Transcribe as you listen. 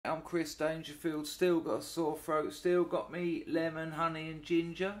I'm Chris Dangerfield, still got a sore throat, still got me lemon, honey and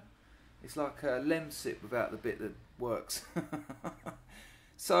ginger. It's like a lemsip without the bit that works.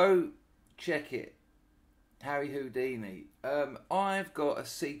 So, check it. Harry Houdini. I've got a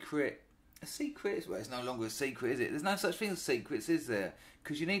secret. A secret? Well, it's no longer a secret, is it? There's no such thing as secrets, is there?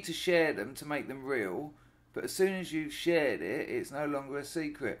 Because you need to share them to make them real. But as soon as you've shared it, it's no longer a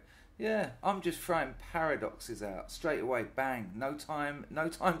secret. Yeah, I'm just throwing paradoxes out straight away. Bang! No time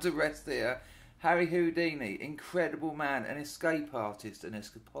to rest here. Harry Houdini, incredible man, an escape artist, an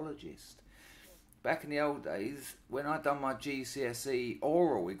escapologist. Back in the old days, when I'd done my GCSE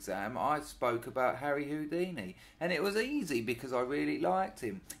oral exam, I spoke about Harry Houdini, and it was easy because I really liked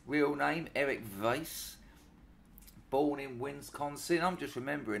him. Real name Eric Weiss, born in Wisconsin. I'm just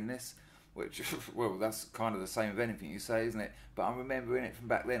remembering this. Which, well, that's kind of the same of anything you say, isn't it? But I'm remembering it from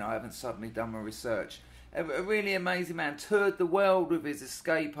back then. I haven't suddenly done my research. A really amazing man. Toured the world with his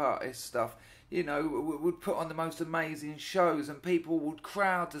escape artist stuff. You know, would put on the most amazing shows and people would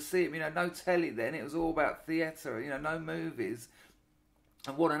crowd to see him. You know, no telly then. It was all about theatre, you know, no movies.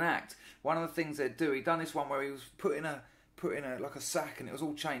 And what an act. One of the things they'd do, he'd done this one where he was put in a like a sack and it was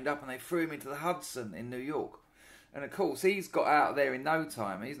all chained up and they threw him into the Hudson in New York. And of course, he's got out there in no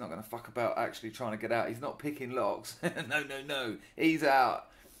time. He's not going to fuck about actually trying to get out. He's not picking locks. No. He's out.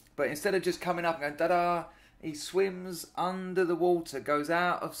 But instead of just coming up and going, da-da, he swims under the water, goes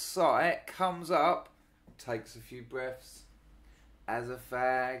out of sight, comes up, takes a few breaths, as a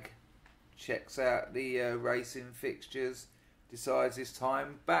fag, checks out the racing fixtures, decides it's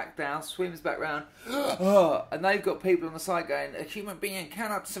time, back down, swims back round, and they've got people on the side going, a human being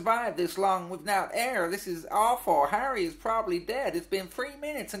cannot survive this long without air, this is awful, Harry is probably dead, it's been 3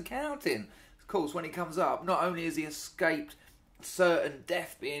 minutes and counting. Of course, when he comes up, not only has he escaped certain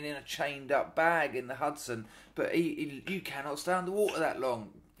death being in a chained up bag in the Hudson, but you cannot stay underwater that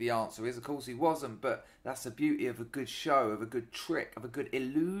long. The answer is, of course, he wasn't, but that's the beauty of a good show, of a good trick, of a good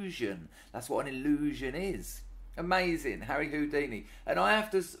illusion. That's what an illusion is. Amazing, Harry Houdini. And I have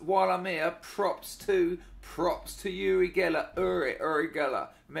to, while I'm here, props to Uri Geller.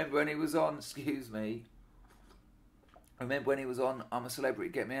 Remember when he was on, remember when he was on I'm a Celebrity,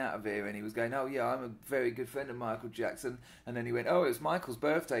 Get Me Out of Here, and he was going, oh yeah, I'm a very good friend of Michael Jackson, and then he went, oh, it's Michael's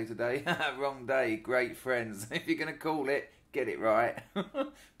birthday today. Wrong day, great friends. If you're going to call it, get it right.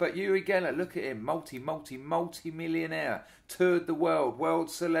 But Uri Geller, look at him, multi-millionaire, toured the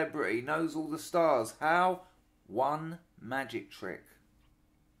world celebrity, knows all the stars. How? One magic trick.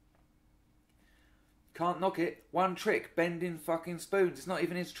 Can't knock it. One trick, bending fucking spoons. It's not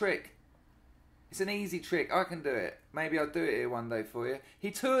even his trick. It's an easy trick. I can do it. Maybe I'll do it here one day for you. He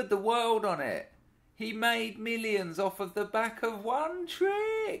toured the world on it. He made millions off of the back of one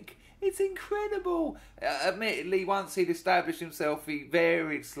trick. It's incredible. Admittedly, once he'd established himself, he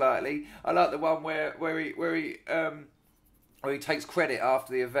varied slightly. I like the one where he takes credit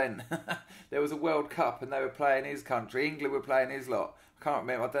after the event. There was a World Cup and they were playing his country. England were playing his lot. I can't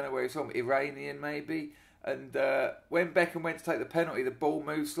remember. I don't know where he's from. Iranian maybe. And when Beckham went to take the penalty, the ball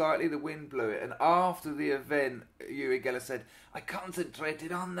moved slightly, the wind blew it. And after the event, Uri Geller said, I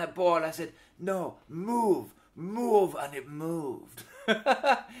concentrated on the ball. I said, no, move, and it moved.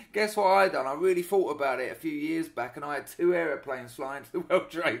 Guess what I done? I really thought about it a few years back and I had 2 aeroplanes flying to the World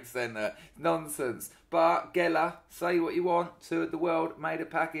Trade Center. Nonsense. But Geller, say what you want, toured the world, made a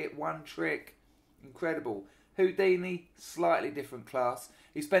packet, one trick. Incredible. Houdini, slightly different class.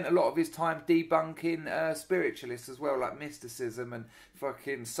 He spent a lot of his time debunking spiritualists as well, like mysticism and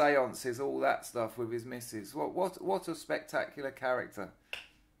fucking seances, all that stuff with his missus. What a spectacular character.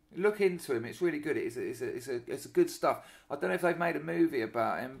 Look into him; it's really good. It's a good stuff. I don't know if they've made a movie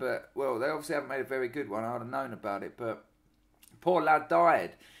about him, but well, they obviously haven't made a very good one. I'd have known about it, but poor lad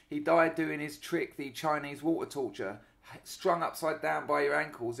died. He died doing his trick, the Chinese water torture, strung upside down by your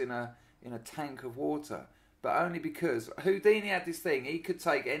ankles in a tank of water. But only because Houdini had this thing, he could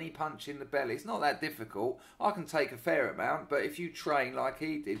take any punch in the belly. It's not that difficult. I can take a fair amount, but if you train like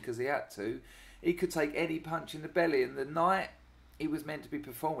he did, because he had to, he could take any punch in the belly. And the night he was meant to be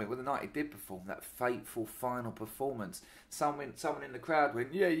performing, well, the night he did perform, that fateful final performance, someone in the crowd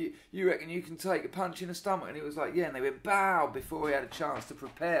went, yeah, you reckon you can take a punch in the stomach? And he was like, yeah, and they went, bow, before he had a chance to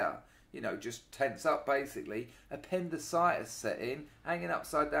prepare. You know, just tense up basically. Appendicitis set in, hanging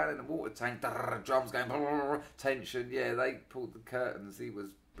upside down in the water tank, drums going, tension. Yeah, they pulled the curtains. He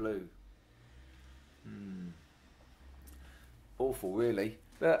was blue. Awful, really.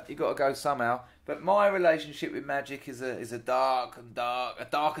 But you got to go somehow. But my relationship with magic is a dark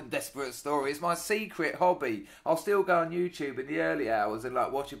and desperate story. It's my secret hobby. I'll still go on YouTube in the early hours and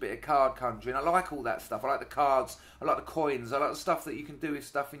like watch a bit of card conjuring. I like all that stuff. I like the cards. I like the coins. I like the stuff that you can do with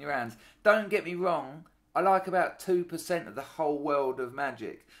stuff in your hands. Don't get me wrong. I like about 2% of the whole world of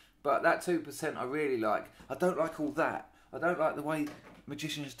magic. But that 2% I really like. I don't like all that. I don't like the way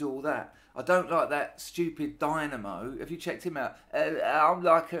magicians do all that. I don't like that stupid Dynamo. Have you checked him out? I'm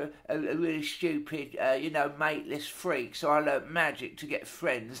like a really stupid, mateless freak, so I learnt magic to get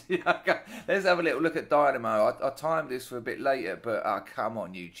friends. Let's have a little look at Dynamo. I timed this for a bit later, but come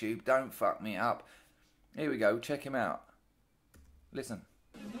on, YouTube, don't fuck me up. Here we go, check him out. Listen.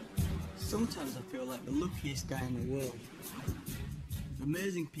 Sometimes I feel like the luckiest guy in the world.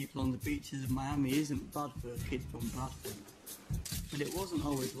 Amazing people on the beaches of Miami isn't bad for a kid from Bradford. But it wasn't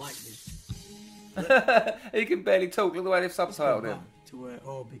always like this. He can barely talk, look at the way they've subtitled him. To where it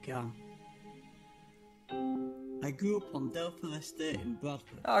all began. I grew up on Dangerfield estate in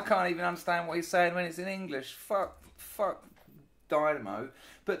Bradford. I can't even understand what he's saying when it's in English. Fuck Dynamo.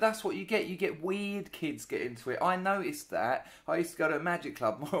 But that's what you get. You get weird kids get into it. I noticed that. I used to go to a magic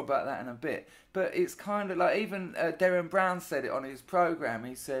club, more about that in a bit. But it's kind of like, even Darren Brown said it on his programme.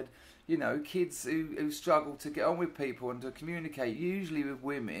 He said, kids who struggle to get on with people and to communicate, usually with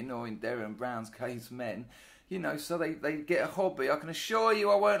women, or in Darren Brown's case, men, so they get a hobby. I can assure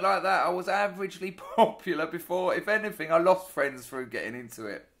you I weren't like that. I was averagely popular before. If anything, I lost friends through getting into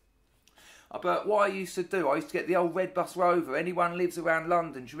it. But what I used to do, I used to get the old Red Bus Rover. Anyone lives around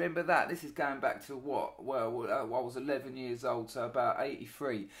London, do you remember that? This is going back to what? Well, I was 11 years old, so about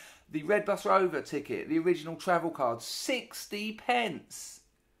 83. The Red Bus Rover ticket, the original travel card, 60 pence.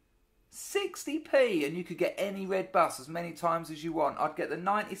 60p, and you could get any red bus as many times as you want. I'd get the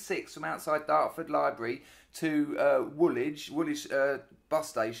 96 from outside Dartford Library to Woolwich bus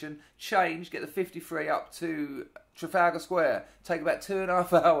station, change, get the 53 up to Trafalgar Square, take about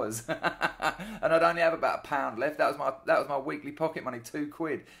 2.5 hours, and I'd only have about £1 left. That was my weekly pocket money,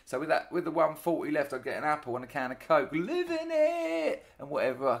 £2. So with the 140 left, I'd get an apple and a can of Coke, living it, and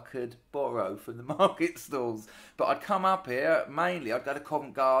whatever I could borrow from the market stalls. But I'd come up here mainly. I'd go to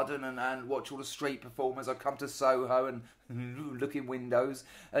Covent Garden and watch all the street performers. I'd come to Soho and look in windows,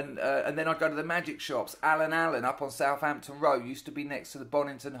 and then I'd go to the magic shops. Alan up on Southampton Road used to be next to the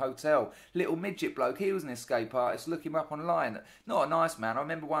Bonington Hotel. Little midget bloke, he was an escape artist. Look him up online. Not a nice man. I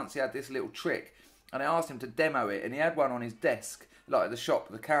remember once he had this little trick, and I asked him to demo it, and he had one on his desk, like at the shop,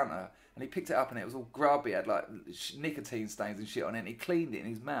 the counter, and he picked it up and it was all grubby. It had like nicotine stains and shit on it, and he cleaned it in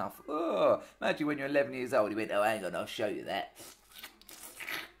his mouth. Oh, imagine when you're 11 years old, he went, oh, hang on, I'll show you that.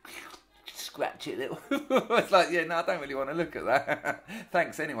 Scratch it little. It's like, yeah, no, I don't really want to look at that.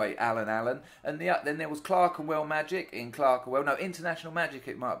 Thanks anyway, Alan. And then there was Clerkenwell Magic in Clerkenwell. No, International Magic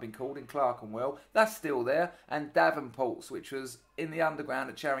it might have been called in Clerkenwell. That's still there. And Davenport's, which was in the underground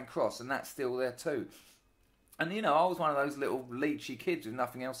at Charing Cross, and that's still there too. And I was one of those little leechy kids with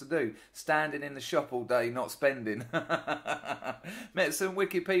nothing else to do, standing in the shop all day, not spending. Met some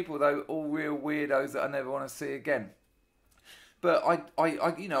wicked people though, all real weirdos that I never want to see again. But I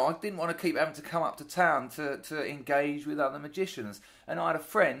didn't want to keep having to come up to town to engage with other magicians. And I had a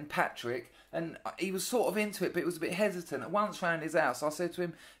friend, Patrick, and he was sort of into it, but he was a bit hesitant. Once round his house, I said to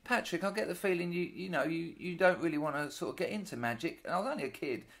him, Patrick, I get the feeling you don't really want to sort of get into magic. And I was only a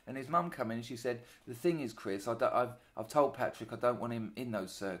kid, and his mum came in and she said, the thing is, Chris, I've told Patrick I don't want him in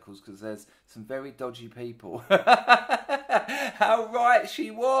those circles because there's some very dodgy people. How right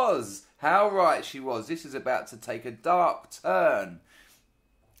she was. How right she was. This is about to take a dark turn.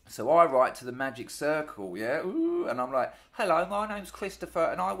 So I write to the magic circle, yeah? Ooh, and I'm like, hello, my name's Christopher,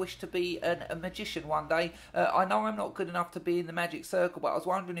 and I wish to be a magician one day. I know I'm not good enough to be in the magic circle, but I was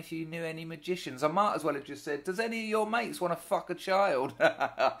wondering if you knew any magicians. I might as well have just said, does any of your mates want to fuck a child?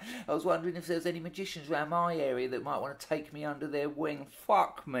 I was wondering if there's any magicians around my area that might want to take me under their wing.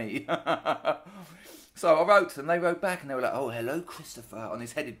 Fuck me. So I wrote to them, they wrote back, and they were like, oh, hello, Christopher, on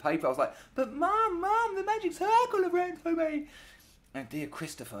this headed paper. I was like, but Mum, the magic circle have written to me. And dear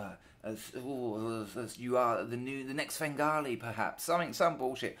Christopher, as you are the next Svengali, perhaps. Some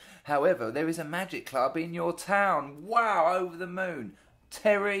bullshit. However, there is a magic club in your town. Wow, over the moon.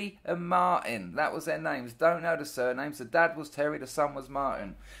 Terry and Martin. That was their names. Don't know the surnames. The dad was Terry, the son was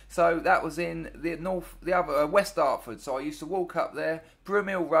Martin. So that was in West Dartford. So I used to walk up there,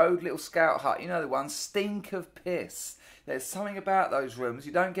 Broomhill Road, little scout hut. You know the one, stink of piss. There's something about those rooms,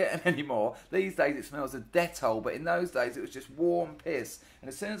 you don't get them anymore. These days it smells of Dettol, but in those days it was just warm piss. And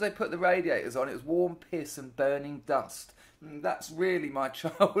as soon as they put the radiators on, it was warm piss and burning dust. And that's really my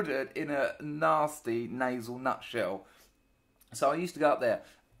childhood in a nasty nasal nutshell. So I used to go up there,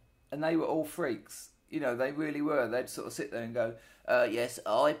 and they were all freaks. You know, they really were. They'd sort of sit there and go, yes,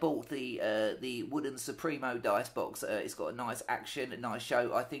 I bought the wooden Supremo dice box. It's got a nice action, a nice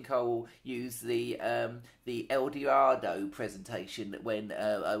show. I think I will use the El Dorado presentation when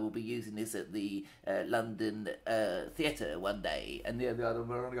I will be using this at the London Theatre one day. And the other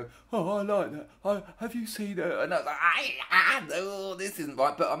one would go, oh, I like that. Have you seen it? And I was like, oh, this isn't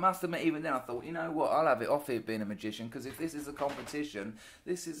right. But I must admit, even then I thought, you know what, I'll have it off here being a magician, because if this is a competition,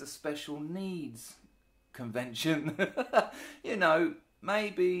 this is a special needs convention. You know,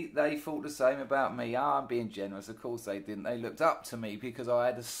 maybe they thought the same about me. I'm being generous. Of course they didn't. They looked up to me because I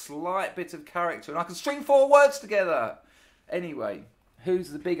had a slight bit of character and I could string 4 words together. Anyway,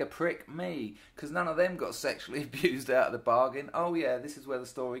 who's the bigger prick? Me. Because none of them got sexually abused out of the bargain. Oh yeah, this is where the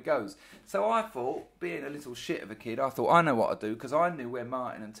story goes. So I thought, being a little shit of a kid, I thought, I know what to do, because I knew where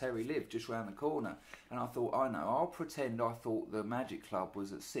Martin and Terry lived, just round the corner. And I thought, I know, I'll pretend I thought the Magic Club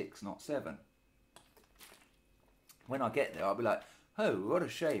was at 6, not 7. When I get there, I'll be like, oh, what a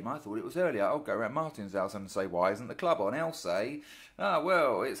shame, I thought it was earlier. I'll go around Martin's house and say, why isn't the club on? He'll say,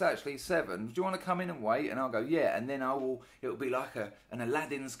 well, it's actually 7. Do you want to come in and wait? And I'll go, yeah. And then it'll be like an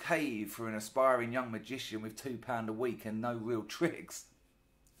Aladdin's cave for an aspiring young magician with £2 a week and no real tricks.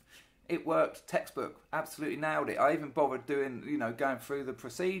 It worked, textbook, absolutely nailed it. I even bothered doing, going through the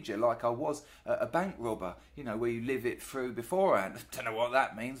procedure like I was a bank robber, where you live it through beforehand. Don't know what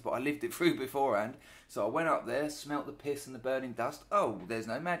that means, but I lived it through beforehand. So I went up there, smelt the piss and the burning dust. Oh, there's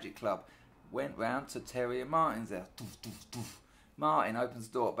no Magic Club. Went round to Terry and Martin's house. Doof, doof, doof. Martin opens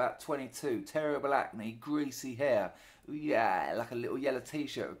the door, about 22, terrible acne, greasy hair. Yeah, like a little yellow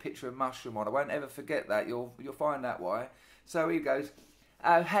t-shirt with a picture of a mushroom on. I won't ever forget that. You'll find out why. So he goes,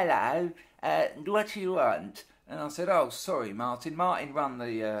 oh, hello, what do you want? And I said, oh, sorry, Martin. Martin run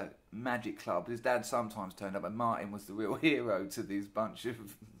the Magic Club. His dad sometimes turned up, and Martin was the real hero to these bunch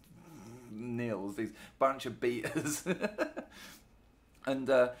of nils, these bunch of beaters. And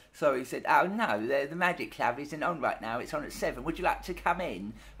so he said, oh, no, the Magic Club isn't on right now. It's on at 7. Would you like to come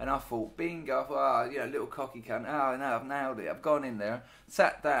in? And I thought, bingo, little cocky cunt. Oh, no, I've nailed it. I've gone in there,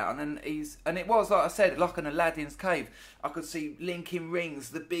 sat down, and it was, like I said, like an Aladdin's cave. I could see linking rings,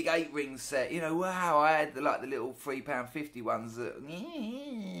 the big 8-ring set. Wow, I had the little £3.50 ones that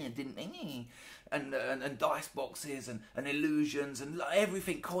didn't... And dice boxes and illusions and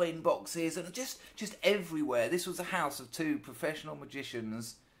everything, coin boxes and just everywhere. This was a house of 2 professional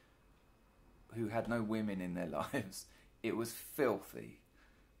magicians who had no women in their lives. It was filthy.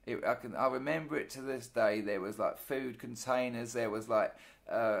 I remember it to this day. There was like food containers. There was like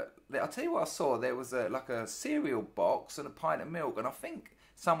I'll tell you what I saw. There was a cereal box and a pint of milk, and I think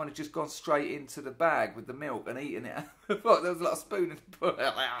someone had just gone straight into the bag with the milk and eaten it. There was like a spoon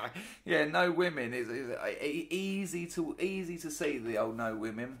and yeah, no women. It's easy to see the old no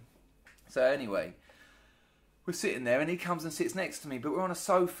women. So anyway, we're sitting there and he comes and sits next to me, but we're on a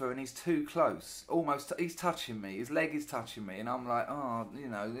sofa and he's too close. Almost, he's touching me. His leg is touching me, and I'm like, oh,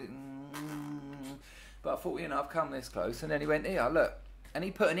 But I thought, I've come this close, and then he went, here, look. And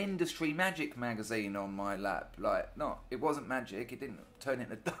he put an industry magic magazine on my lap. It wasn't magic. It didn't turn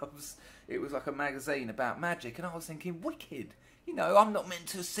into doves. It was like a magazine about magic. And I was thinking, wicked. I'm not meant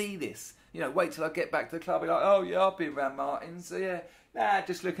to see this. Wait till I get back to the club. Be like, oh yeah, I've been around Martin's. So yeah,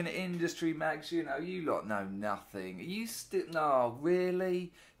 just looking at industry mags. You lot know nothing. You still, no,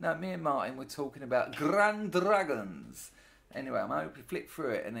 really? No, me and Martin were talking about Grand Dragons. Anyway, I'm hoping flick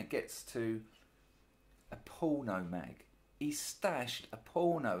through it and it gets to a porno mag. He stashed a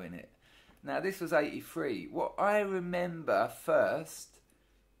porno in it. Now, this was 83. What I remember first,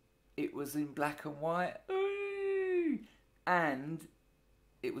 it was in black and white. Ooh, and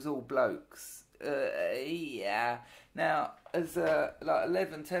it was all blokes. Yeah. Now, as a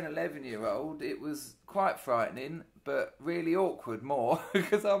 11-year-old, it was quite frightening, but really awkward more.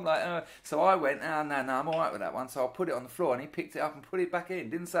 Because I'm like, so I went, no, I'm all right with that one. So I put it on the floor and he picked it up and put it back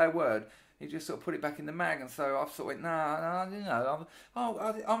in. Didn't say a word. He just sort of put it back in the mag, and so I sort of went,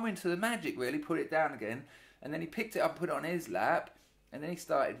 I'm into the magic, really, put it down again. And then he picked it up and put it on his lap, and then he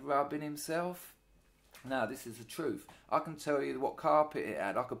started rubbing himself. Now, this is the truth. I can tell you what carpet it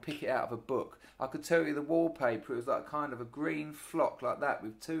had. I could pick it out of a book. I could tell you the wallpaper. It was like kind of a green flock like that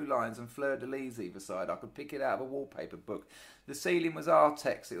with 2 lines and fleur-de-lis either side. I could pick it out of a wallpaper book. The ceiling was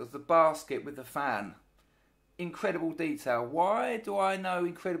Artex. It was the basket with the fan. Incredible detail. Why do I know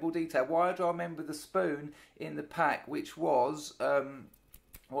incredible detail? Why do I remember the spoon in the pack, which was,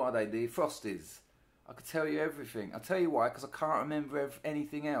 what are they, the Frosties? I could tell you everything. I'll tell you why, because I can't remember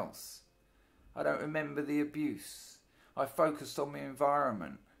anything else. I don't remember the abuse. I focused on my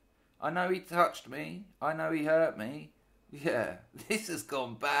environment. I know he touched me. I know he hurt me. Yeah, this has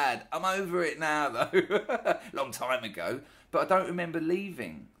gone bad. I'm over it now, though. Long time ago. But I don't remember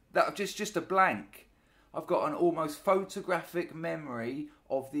leaving. That just a blank. I've got an almost photographic memory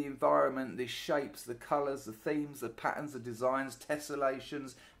of the environment, the shapes, the colours, the themes, the patterns, the designs,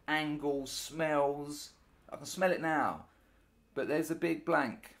 tessellations, angles, smells. I can smell it now. But there's a big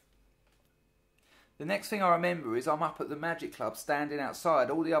blank. The next thing I remember is I'm up at the Magic Club standing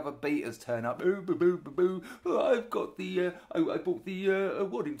outside. All the other beaters turn up. Ooh, boo, boo, boo, boo. Oh, I've got the, I bought the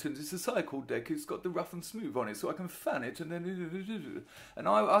Waddingtons. It's a cycle deck. It's got the rough and smooth on it so I can fan it. And then, and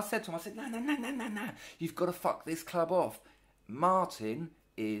I said to him, I said, no. You've got to fuck this club off. Martin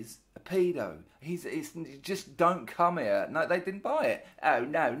is a pedo. He's just don't come here. No, they didn't buy it. Oh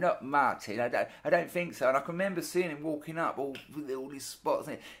no, not Martin. I don't think so. And I can remember seeing him walking up all these spots.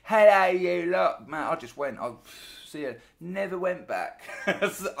 And, hello, you lot, man. I just went. I see you. Never went back.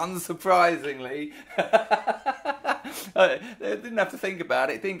 Unsurprisingly, I didn't have to think about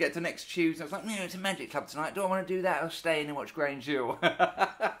it. Didn't get to next Tuesday. I was like, no, it's a Magic Club tonight. Do I want to do that or stay in and watch Grange Hill?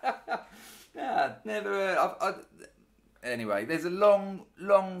 Yeah, never. Anyway, there's a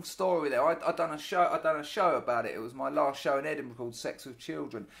long story there. I done a show about it. It was my last show in Edinburgh called Sex with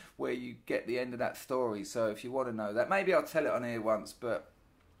Children, where you get the end of that story. So if you want to know that, maybe I'll tell it on here once. But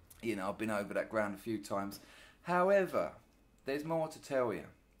you know, I've been over that ground a few times. However, there's more to tell you.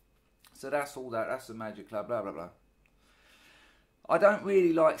 So that's all that. That's the Magic Club. Blah blah blah. I don't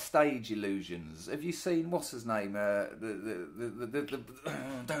really like stage illusions. Have you seen, what's his name? The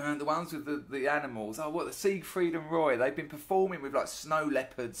ones with the animals. Oh, what, the Siegfried and Roy. They've been performing with like snow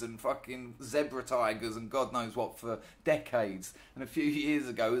leopards and fucking zebra tigers and God knows what for decades. And a few years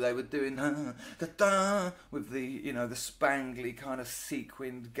ago they were doing with the, you know, the spangly kind of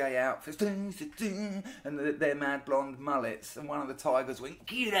sequined gay outfits and their mad blonde mullets. And one of the tigers went,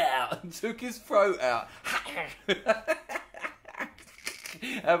 get out, and took his throat out.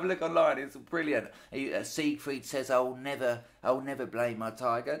 Have a look online, it's brilliant. Siegfried says, I'll never blame my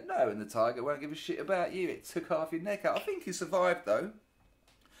tiger. No, and the tiger won't give a shit about you. It took half your neck out. I think he survived, though.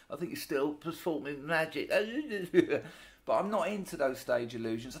 I think he's still performing magic. But I'm not into those stage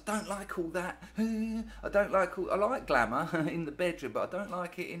illusions. I don't like all that. I like glamour in the bedroom, but I don't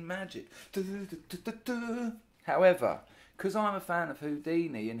like it in magic. However, because I'm a fan of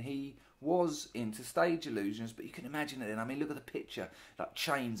Houdini and he was into stage illusions, but you can imagine it then. I mean, look at the picture, like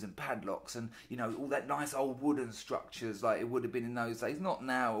chains and padlocks and, you know, all that nice old wooden structures like it would have been in those days. Not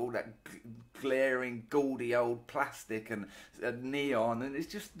now, all that glaring, gaudy old plastic and neon, and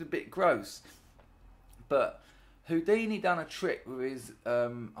it's just a bit gross. But Houdini done a trick with his, I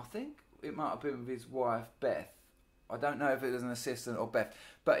think it might have been with his wife, Beth. I don't know if it was an assistant or Beth,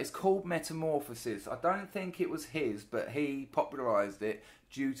 but it's called Metamorphosis. I don't think it was his, but he popularised it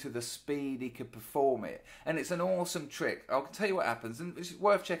due to the speed he could perform it. And it's an awesome trick. I'll tell you what happens, and it's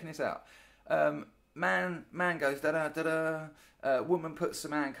worth checking this out. Man goes da-da-da-da. Woman puts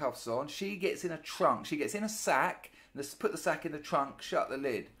some handcuffs on. She gets in a trunk. She gets in a sack. Put the sack in the trunk, shut the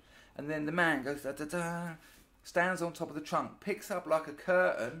lid. And then the man goes da-da-da, stands on top of the trunk, picks up like a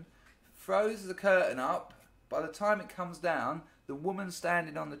curtain, throws the curtain up. By the time it comes down, the woman's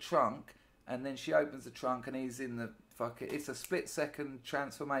standing on the trunk, and then she opens the trunk and he's in the it's a split-second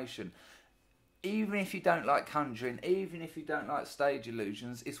transformation. Even if you don't like conjuring, even if you don't like stage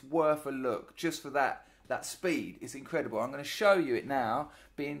illusions, it's worth a look just for that speed. It's incredible. I'm going to show you it now,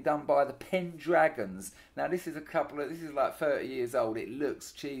 being done by the Pendragons. Now this is like 30 years old. It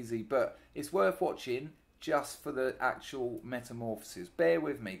looks cheesy, but it's worth watching just for the actual metamorphosis. Bear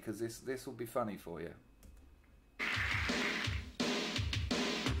with me, because this will be funny for you.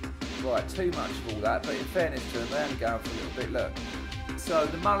 Right, too much of all that, but in fairness to them, they're only going for a little bit. Look, so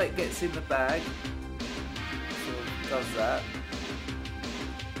the mullet gets in the bag, sort of does that.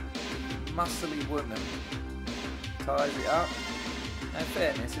 Muscly woman ties it up. Now, in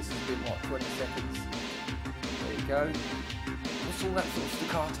fairness, this has been what, 20 seconds? There you go. What's all that sort of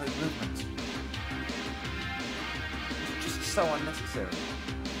staccato movement? It's just so unnecessary.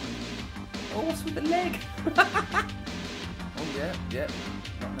 Oh, what's with the leg? Oh yeah.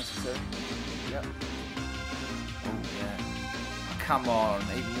 Not necessary. Yep. Oh yeah. Come on,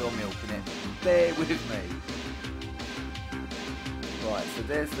 even you're milking it. Bear with me. Right, so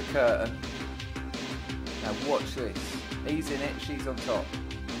there's the curtain. Now watch this. He's in it, she's on top.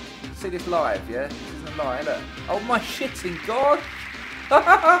 See this live, yeah? This isn't live, look. Oh my shitting God!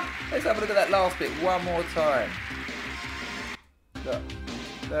 Let's have a look at that last bit one more time.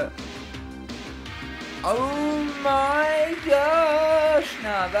 Look. Oh my gosh!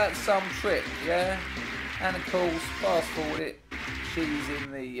 Now that's some trick, yeah? And of course, fast forward it, she's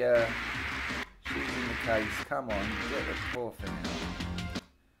in the case. Come on, get the poor thing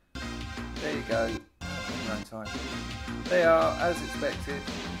out. There you go. No time. They are, as expected.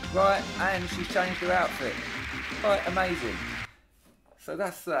 Right, and she's changed her outfit. Right, amazing. So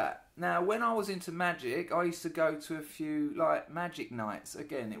that's that. Now, when I was into magic, I used to go to a few, like, magic nights.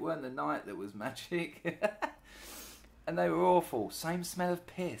 Again, it weren't the night that was magic. And they were awful. Same smell of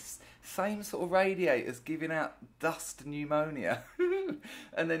piss. Same sort of radiators giving out dust and pneumonia.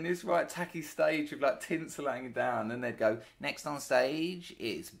 And then this right tacky stage with like tinsel hanging down. And they'd go, next on stage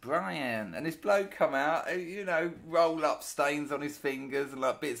is Brian. And this bloke come out, you know, roll up stains on his fingers and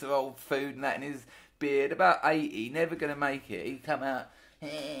like bits of old food and that in his beard. About 80, never going to make it. He'd come out,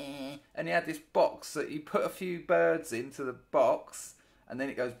 and he had this box that you put a few birds into the box. And then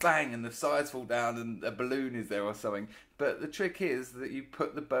it goes bang and the sides fall down and a balloon is there or something. But the trick is that you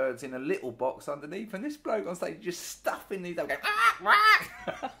put the birds in a little box underneath. And this bloke on stage just stuffing these up going,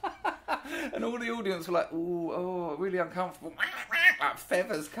 and all the audience were like, ooh, oh, really uncomfortable. Like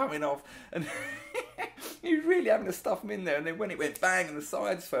feathers coming off. And he was really having to stuff them in there. And then when it went bang and the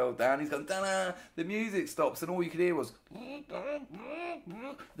sides fell down, he's gone, da-da, the music stops. And all you could hear was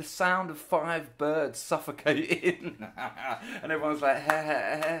the sound of 5 birds suffocating. And everyone's like, ha,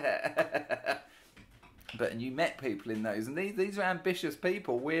 ha, ha, ha. But and you met people in those. And these are ambitious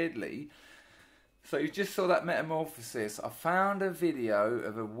people, weirdly. So you just saw that metamorphosis. I found a video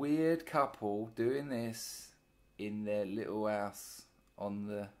of a weird couple doing this in their little house on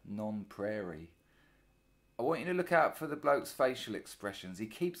the non-prairie. I want you to look out for the bloke's facial expressions. He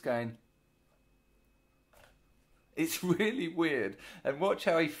keeps going. It's really weird. And watch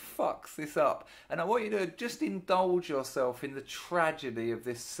how he fucks this up. And I want you to just indulge yourself in the tragedy of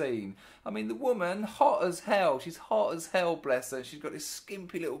this scene. I mean, the woman, hot as hell. She's hot as hell, bless her. She's got this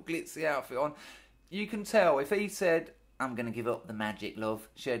skimpy little glitzy outfit on. You can tell if he said, I'm going to give up the magic, love,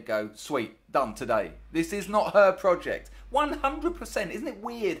 she'd go, sweet, done today. This is not her project. 100%. Isn't it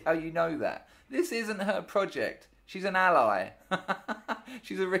weird how you know that? This isn't her project. She's an ally.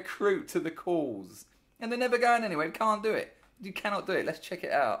 She's a recruit to the cause. And they're never going anywhere. We can't do it. You cannot do it. Let's check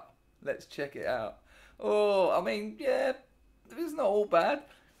it out. Let's check it out. Oh, I mean, yeah, it's not all bad.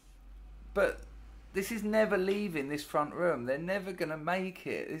 But this is never leaving this front room. They're never going to make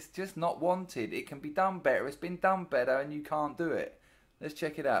it. It's just not wanted. It can be done better. It's been done better and you can't do it. Let's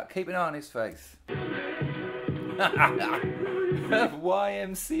check it out. Keep an eye on his face.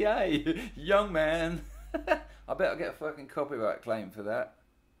 YMCA. Young man. I bet I'll get a fucking copyright claim for that.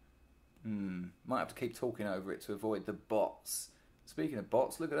 Might have to keep talking over it to avoid the bots. Speaking of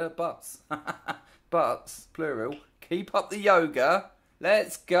bots, look at her butts. Butts, plural. Keep up the yoga.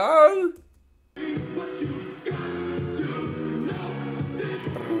 Let's go.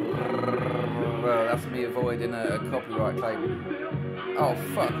 Well, that's me avoiding a copyright claim. Oh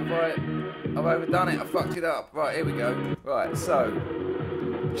fuck, I've overdone it, I fucked it up. Right, here we go. Right, so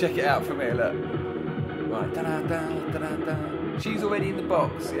check it out from here, look. Right, da-da-da-da-da-da. She's already in the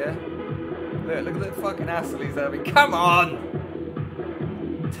box, yeah? Look at the fucking hassle he's having. Come on!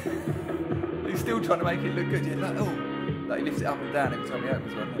 He's still trying to make it look good. Yeah, like, oh, like he lifts it up and down every time he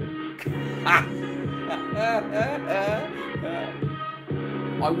opens one.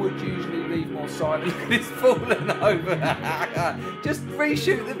 I would usually leave more silent. Look at this falling over. Just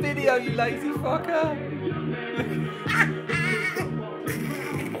reshoot the video, you lazy fucker.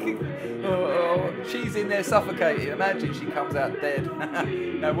 Oh, she's in there suffocating. Imagine she comes out dead.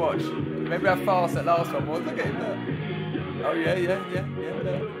 Now watch. Remember how fast that last one was? Look at him there. Oh yeah.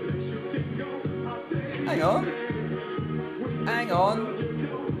 Look. Hang on.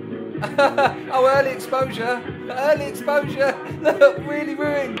 Oh, early exposure. Look, really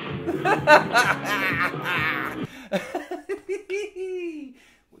ruined.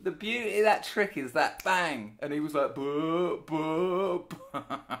 The beauty of that trick is that bang. And he was like, boop, boop.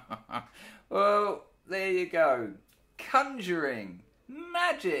 Well, there you go. Conjuring.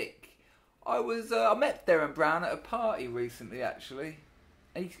 Magic. I met Darren Brown at a party recently, actually.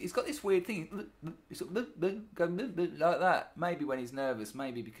 And he's got this weird thing. He's sort of like that. Maybe when he's nervous.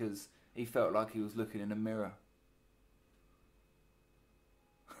 Maybe because he felt like he was looking in a mirror.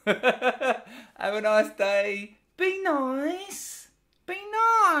 Have a nice day. Be nice. Be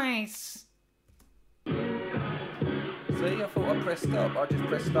nice. See, I thought I'd press stop. I just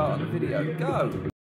press start on the video. Go.